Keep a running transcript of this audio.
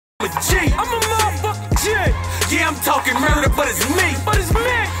G. I'm a motherfucking G. Yeah, I'm talking murder, but it's me.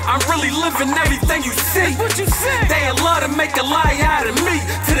 I'm really living everything you see. That's what you say. They love to make a lie out of me.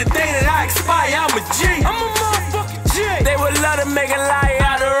 To the day that I expire, I'm a G. I'm a motherfucking G. They would love to make a lie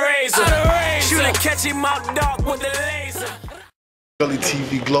out of Razor. Shoot and catch him out dark with the laser. Gully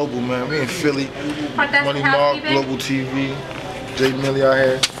TV Global, man. We in Philly. Money Mark, Global TV. Jay Millie out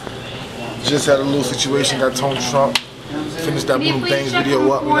here. Just had a little situation, got Tone Trump. Finished that Boom Things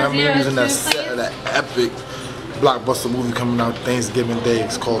video up, you know what I mean? He was in that set of that epic blockbuster movie coming out Thanksgiving Day.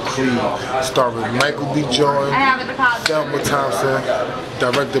 It's called Creed. Starring Michael B. Jordan, Thelma Thompson,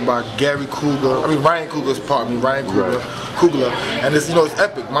 directed by Ryan Coogler's partner, Ryan Coogler. And it's, you know, it's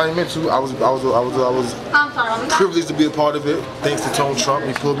epic, monumental. I was privileged to be a part of it. Thanks to Tone Trump,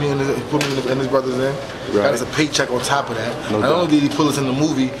 he put me and his brothers in. Got us a paycheck on top of that. Not only did he pull us in the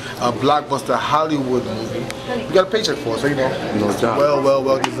movie, a blockbuster Hollywood movie, we got a paycheck for us, so you know.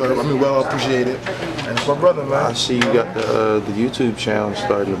 Well deserved. I mean, well appreciated. And it's my brother, man. I see you got the YouTube channel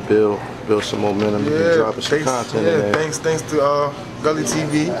starting to build some momentum, and dropping some content in there. Thanks to Gully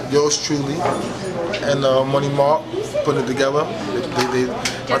TV, yours truly, and Money Mark putting it together.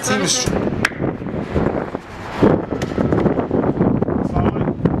 My team is.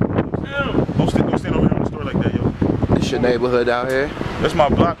 Don't stand over here in the store like that, yo. It's your neighborhood out here? That's my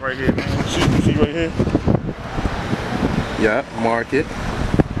block right here, man. You see right here? Yeah, market.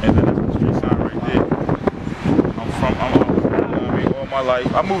 And then that's the street sign right there. All my life.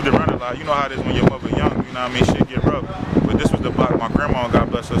 I moved around a lot. You know how it is when your mother young, you know what I mean? Shit get rough. But this was the block my grandma, God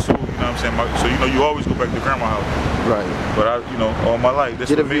bless her soul, you know what I'm saying? So, you know, you always go back to grandma's house. Right. But you know, all my life.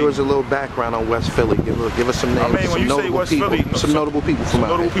 Give the viewers a little background on West Philly. Give us some names. I mean, when you say West Philly, some notable people from out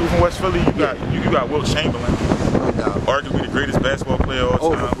here. Notable people from West Philly, you got Wilt Chamberlain. Arguably the greatest basketball player of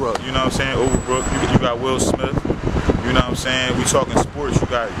all time. Overbrook. You know what I'm saying? Overbrook. You got Will Smith. You know what I'm saying? We talking sports. You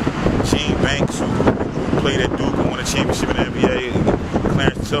got Gene Banks, who played at Duke and won a championship in the NBA.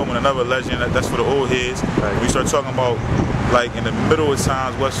 Clarence Tillman, another legend. That's for the old heads. Right. We start talking about, like, in the middle of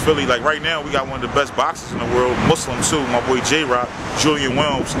times, West Philly. Like right now, we got one of the best boxers in the world, Muslim too. My boy J-Rock, Julian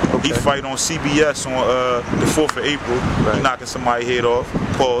Wilms. Okay. He fight on CBS on the 4th of April. Right. He knocking somebody's head off.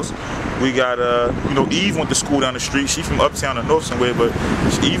 Pause. We got, you know, Eve went to school down the street. She from uptown or north somewhere, but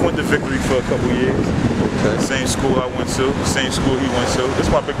Eve went to Victory for a couple years. Okay. Same school I went to, same school he went to. This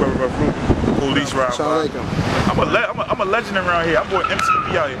is my big brother, Police Ride. I'm a legend around here. I bought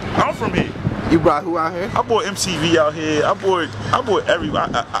MTV out here. I'm from here. You brought who out here? I bought MTV out here. I bought I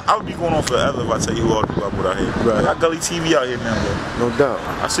would be going on forever if I tell you who all the people I bought out here. Right. I got Gully TV out here now, bro. No doubt.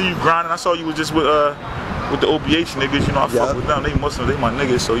 I see you grinding. I saw you was just with the OBH niggas. You know, I fuck with them. They Muslims. They my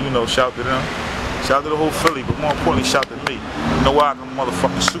niggas. So you know, shout to them. Shout to the whole Philly, but more importantly, shout to me. You know why? I'm a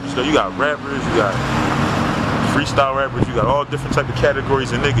motherfucking superstar. You got rappers. You got freestyle rappers, you got all different type of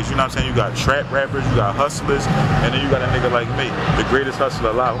categories of niggas, you know what I'm saying? You got trap rappers, you got hustlers, and then you got a nigga like me, the greatest hustler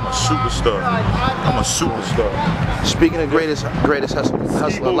alive. I'm a superstar. I'm a superstar. Speaking of greatest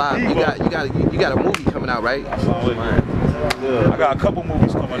hustler alive, you got a movie coming out, right? I got a couple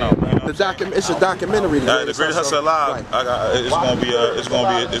movies coming out, man. It's a documentary. The Greatest Hustler Alive. Right. It's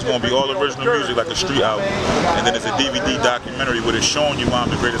gonna be all original music, like a street album, and then it's a DVD documentary where it's showing you why I'm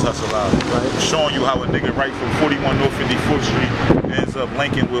the greatest hustler alive. Right. Showing you how a nigga right from 41 North 54th Street ends up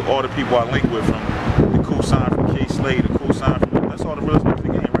linking with all the people I link with, from the cool sign from K Slade, the cool sign from, that's all the realest niggas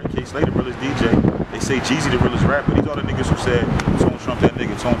in the game, right? K Slade, the realest DJ. They say Jeezy, the realest rapper. These are the niggas who said Tone Trump that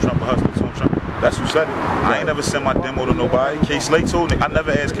nigga, Tone Trump a hustler, Tone Trump. That's who said it. I ain't never sent my demo to nobody. K Slade told me. I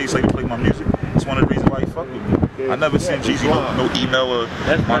never asked K Slade to play my music. It's one of the reasons why he fucked with me. I never sent Jeezy no email or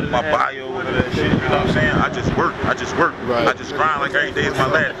my bio or that shit. You know what I'm saying? I just work. I just grind like every day is my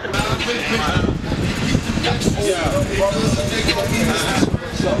last.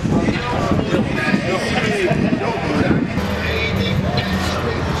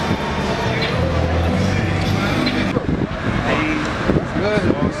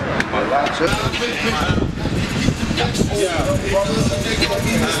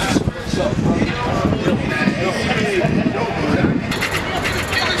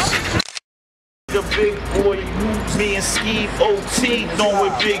 The big boy, me and SKIBO DEEBO doing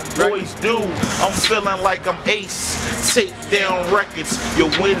what big boys do. I'm feeling like I'm Ace. Take down records. Your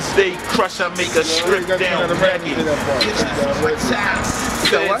Wednesday crush, I make a strip down record.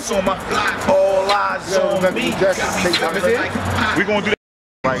 Feds on my block, all eyes on me. We gonna do that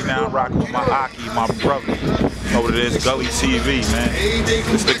right now. Rockin' with my Aki, my brother. know what it is, Gully TV, man.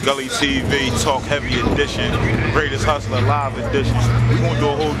 It's the Gully TV Talk Heavy Edition, Greatest Hustler Live Edition. We gonna do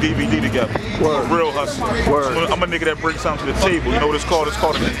a whole DVD together. Word. A real hustler. Word. I'm a nigga that brings something to the table. You know what it's called? It's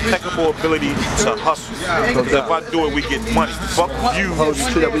called an impeccable ability to hustle. Because if I do it, we get money. Fuck views. Hold you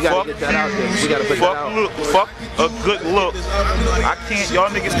to that. We gotta get that out there. We gotta put that out. Look, fuck a good look. Y'all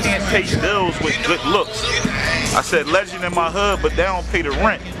niggas can't pay bills with good looks. I said legend in my hood, but they don't pay the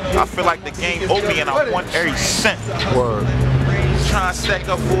rent. I feel like the game owed me and I want every cent. Word. Trying to stack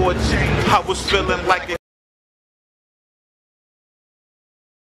up for it, I was feeling like it.